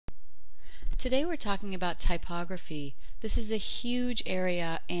Today we're talking about typography. This is a huge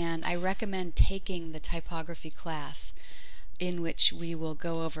area and I recommend taking the typography class in which we will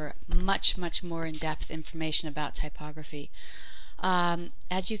go over much more in-depth information about typography.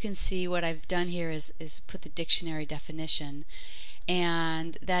 As you can see, what I've done here is put the dictionary definition,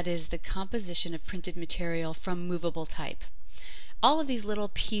 and that is the composition of printed material from movable type. All of these little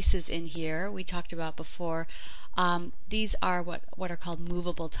pieces in here we talked about before. These are what are called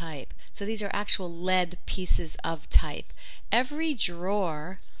movable type. So these are actual lead pieces of type. Every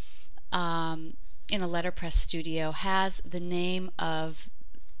drawer in a letterpress studio has the name of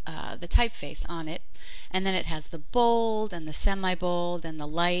the typeface on it, and then it has the bold and the semi-bold and the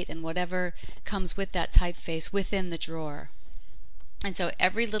light and whatever comes with that typeface within the drawer. And so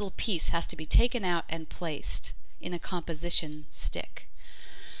every little piece has to be taken out and placed in a composition stick.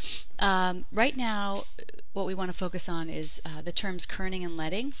 Right now, what we want to focus on is the terms kerning and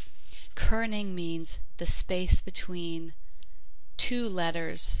leading. Kerning means the space between two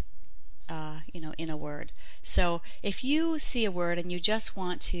letters in a word. So if you see a word and you just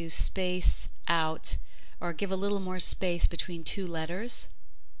want to space out or give a little more space between two letters,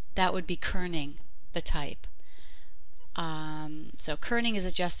 that would be kerning the type. So kerning is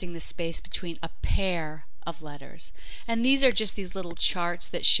adjusting the space between a pair of letters. And these are just these little charts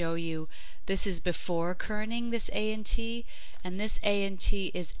that show you this is before kerning, this A and T, and this A and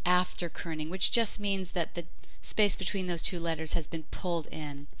T is after kerning, which just means that the space between those two letters has been pulled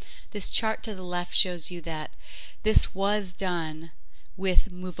in. This chart to the left shows you that this was done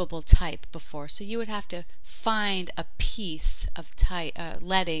with movable type before, so you would have to find a piece of type,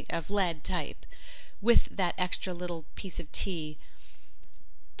 lead type with that extra little piece of T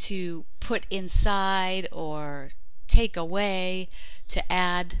to put inside or take away to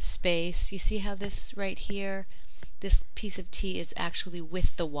add space. You see how this right here, this piece of T is actually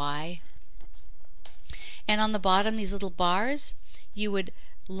with the Y. And on the bottom, these little bars, you would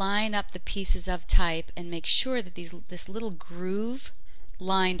line up the pieces of type and make sure that this little groove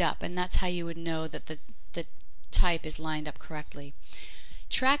lined up, and that's how you would know that the type is lined up correctly.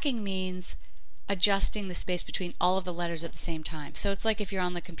 Tracking means adjusting the space between all of the letters at the same time. So it's like if you're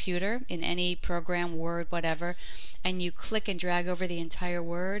on the computer in any program, Word, whatever, and you click and drag over the entire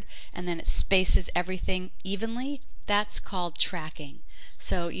word and then it spaces everything evenly. That's called tracking.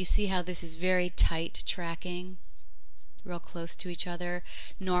 So you see how this is very tight tracking, real close to each other,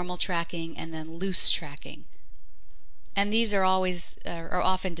 normal tracking, and then loose tracking. And these are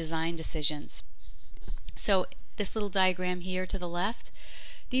often design decisions. So this little diagram here to the left,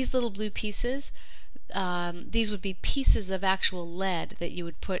 these little blue pieces, these would be pieces of actual lead that you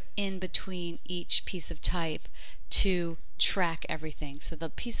would put in between each piece of type to track everything. So the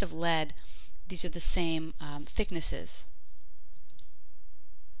piece of lead, these are the same thicknesses.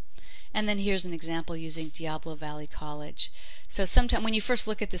 And then here's an example using Diablo Valley College. So sometimes when you first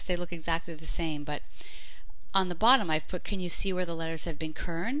look at this, they look exactly the same, but on the bottom I've put, can you see where the letters have been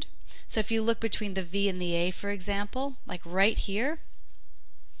kerned? So if you look between the V and the A, for example, like right here,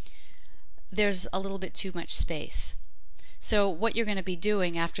 there's a little bit too much space. So what you're going to be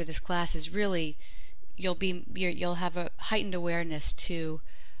doing after this class is really you'll have a heightened awareness to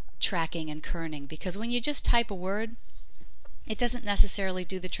tracking and kerning, because when you just type a word, it doesn't necessarily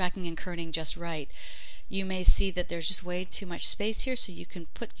do the tracking and kerning just right. You may see that there's just way too much space here, so you can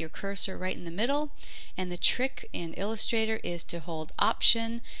put your cursor right in the middle, and the trick in Illustrator is to hold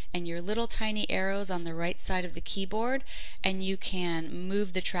Option and your little tiny arrows on the right side of the keyboard, and you can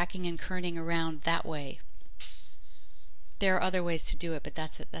move the tracking and kerning around that way. There are other ways to do it, but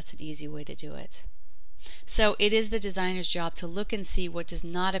that's an easy way to do it. So it is the designer's job to look and see what does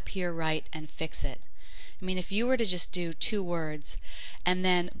not appear right and fix it. I mean, if you were to just do two words and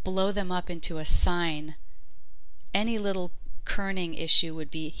then blow them up into a sign, any little kerning issue would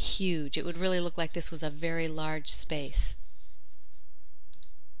be huge. It would really look like this was a very large space.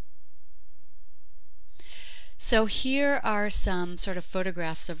 So here are some sort of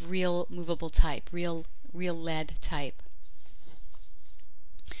photographs of real movable type, real lead type.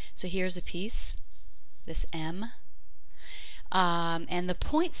 So here's a piece, this M, and the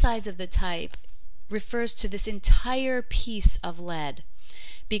point size of the type refers to this entire piece of lead,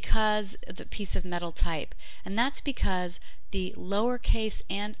 because the piece of metal type, and that's because the lowercase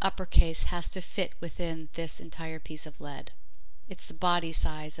and uppercase has to fit within this entire piece of lead. It's the body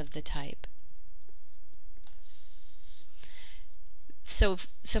size of the type. So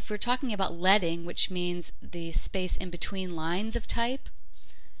if we're talking about leading, which means the space in between lines of type,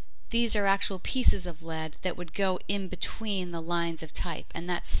 these are actual pieces of lead that would go in between the lines of type, and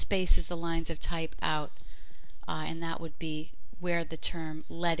that spaces the lines of type out, and that would be where the term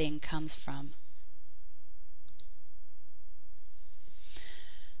leading comes from.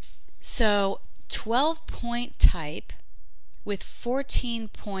 So 12-point type with 14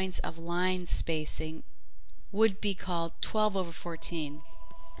 points of line spacing would be called 12 over 14.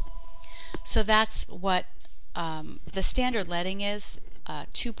 So that's what the standard leading is,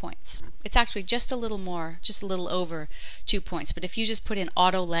 2 points. It's actually just a little more, just a little over 2 points. But if you just put in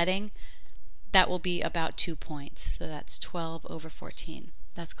auto leading, that will be about 2 points. So that's 12 over 14.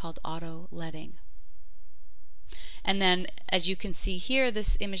 That's called auto leading. And then, as you can see here,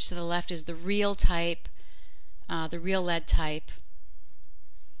 this image to the left is the real type, the real lead type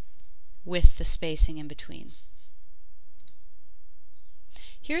with the spacing in between.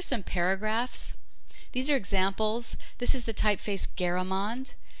 Here's some paragraphs. These are examples. This is the typeface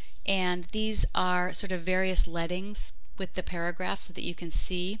Garamond, and these are sort of various leadings with the paragraph so that you can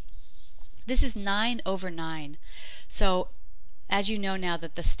see. This is 9 over 9. So as you know now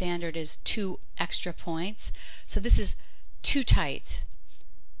that the standard is 2 extra points, so this is too tight.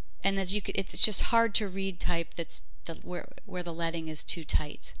 And as you can, it's just hard to read type that's where the leading is too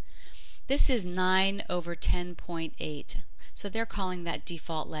tight. This is 9 over 10.8. So they're calling that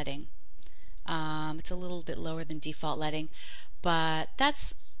default leading. It's a little bit lower than default leading, but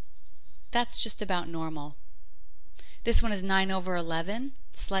that's just about normal. This one is 9 over 11,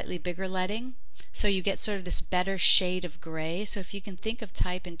 slightly bigger leading. So you get sort of this better shade of gray. So if you can think of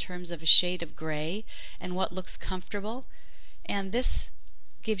type in terms of a shade of gray and what looks comfortable, and this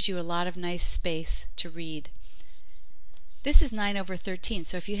gives you a lot of nice space to read. This is 9 over 13.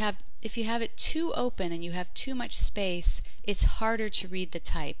 So if you have it too open and you have too much space, it's harder to read the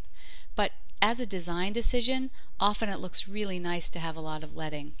type. But as a design decision, often it looks really nice to have a lot of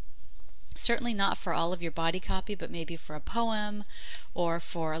leading. Certainly not for all of your body copy, but maybe for a poem or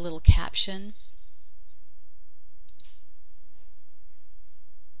for a little caption.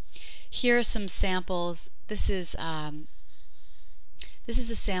 Here are some samples. This is a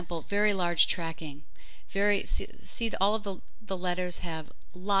sample, very large tracking. See all of the letters have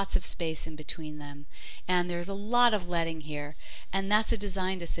lots of space in between them, and there's a lot of leading here, and that's a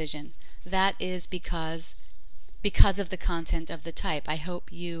design decision. That is because of the content of the type. I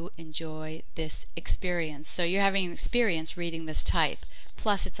hope you enjoy this experience. So you're having an experience reading this type,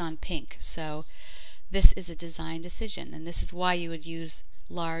 plus it's on pink. So this is a design decision, and this is why you would use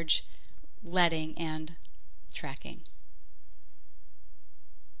large leading and tracking.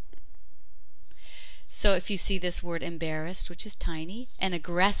 So if you see this word embarrassed, which is tiny, and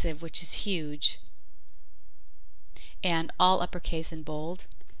aggressive, which is huge, and all uppercase and bold,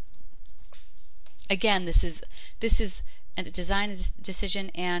 again, this is a design decision,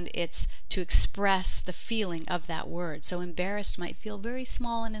 and it's to express the feeling of that word. So embarrassed might feel very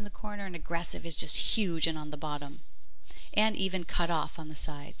small and in the corner, and aggressive is just huge and on the bottom, and even cut off on the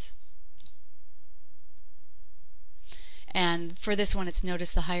sides. And for this one, it's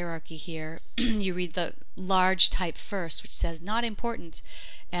notice the hierarchy here. You read the large type first, which says not important,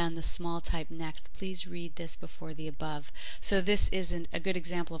 and the small type next. Please read this before the above. So this isn't a good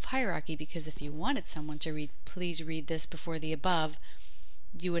example of hierarchy, because if you wanted someone to read, please read this before the above,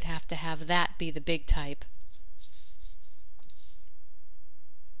 you would have to have that be the big type.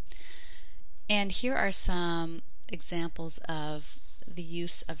 And here are some examples of the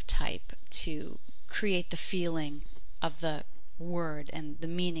use of type to create the feeling of the word and the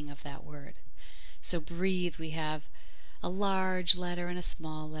meaning of that word. So breathe, we have a large letter and a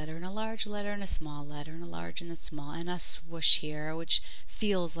small letter, and a large letter and a small letter, and a large and a small, and a swoosh here, which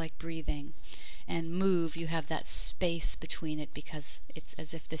feels like breathing. And move, you have that space between it because it's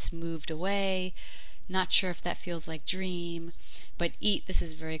as if this moved away. Not sure if that feels like dream. But eat, this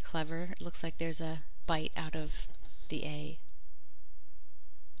is very clever. It looks like there's a bite out of the A.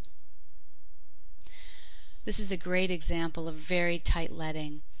 This is a great example of very tight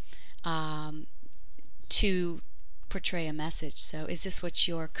leading to portray a message. So is this what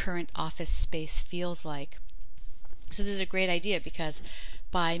your current office space feels like? So this is a great idea, because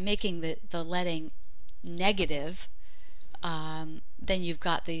by making the leading negative, then you've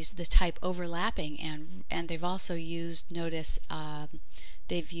got the type overlapping, and they've also used, notice,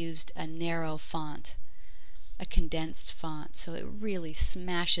 they've used a narrow font, a condensed font, so it really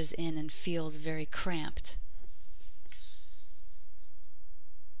smashes in and feels very cramped.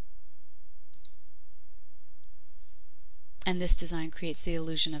 And this design creates the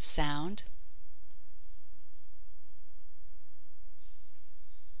illusion of sound.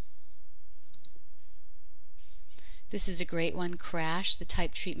 This is a great one, crash. The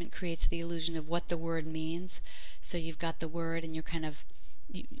type treatment creates the illusion of what the word means. So you've got the word and you're kind of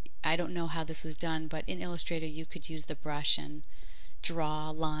I don't know how this was done, but in Illustrator you could use the brush and draw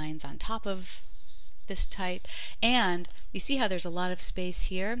lines on top of this type. And you see how there's a lot of space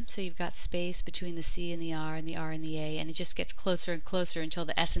here, so you've got space between the C and the R and the R and the A, and it just gets closer and closer until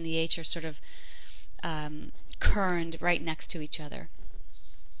the S and the H are sort of kerned right next to each other.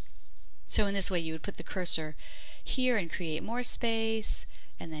 So in this way you would put the cursor here and create more space,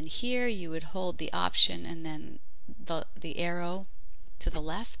 and then here you would hold the Option and then the arrow to the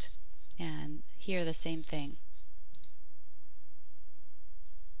left, and here the same thing.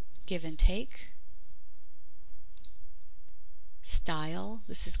 Give and take. Style.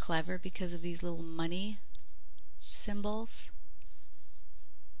 This is clever because of these little money symbols.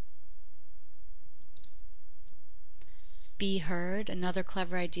 Be heard. Another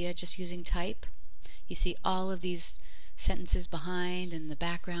clever idea, just using type. You see all of these sentences behind and the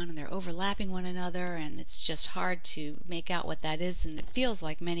background, and they're overlapping one another, and it's just hard to make out what that is, and it feels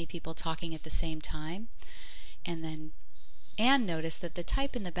like many people talking at the same time. And notice that the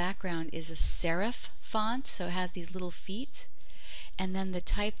type in the background is a serif font, so it has these little feet, and then the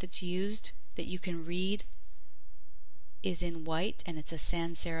type that's used that you can read is in white, and it's a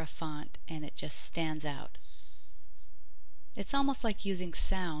sans serif font, and it just stands out. It's almost like using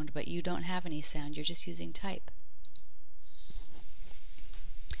sound, but you don't have any sound, you're just using type.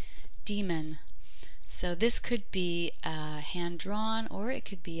 Demon. So this could be hand-drawn, or it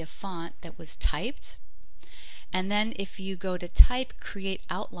could be a font that was typed. And then if you go to type, create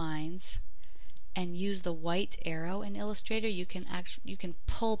outlines, and use the white arrow in Illustrator, you can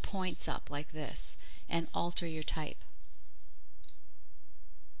pull points up like this and alter your type.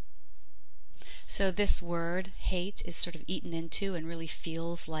 So this word, hate, is sort of eaten into and really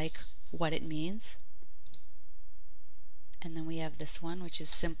feels like what it means. And then we have this one, which is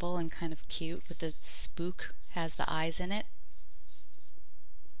simple and kind of cute, with the spook, has the eyes in it.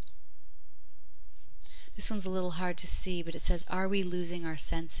 This one's a little hard to see, but it says, are we losing our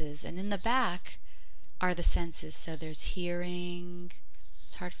senses? And in the back are the senses. So there's hearing,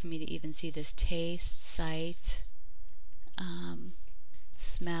 it's hard for me to even see this, taste, sight,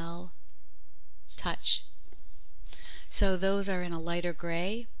 smell, touch. So those are in a lighter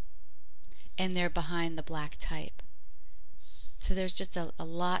gray, and they're behind the black type. So there's just a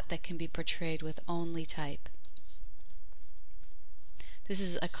lot that can be portrayed with only type. This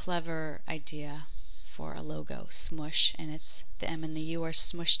is a clever idea for a logo, smush, and it's the M and the U are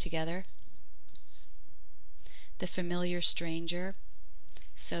smushed together. The familiar stranger,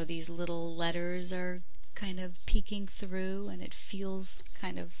 so these little letters are kind of peeking through and it feels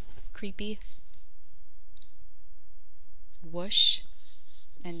kind of creepy. Whoosh,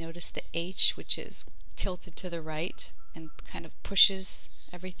 and notice the H, which is tilted to the right and kind of pushes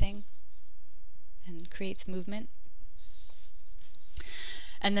everything and creates movement.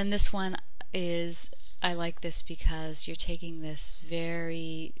 And then this one is, I like this because you're taking this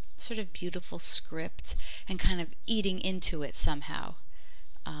very sort of beautiful script and kind of eating into it somehow.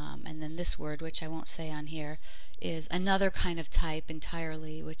 And then this word, which I won't say on here, is another kind of type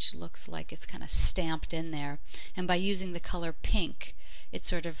entirely, which looks like it's kind of stamped in there. And by using the color pink, it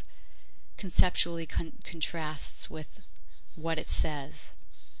sort of conceptually contrasts with what it says.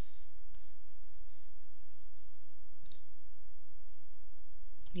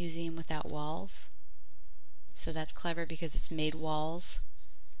 Museum without walls. So that's clever because it's made walls,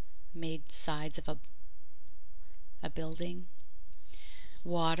 made sides of a building.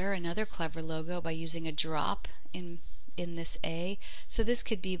 Water, another clever logo by using a drop in this A. So this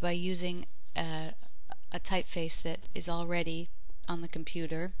could be by using a typeface that is already on the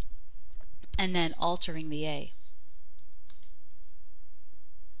computer and then altering the A.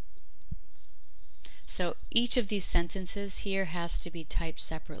 So each of these sentences here has to be typed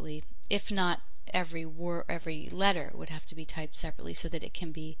separately. If not, every letter would have to be typed separately so that it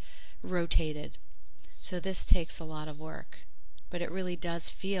can be rotated. So this takes a lot of work, but it really does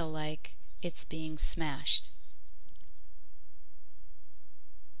feel like it's being smashed.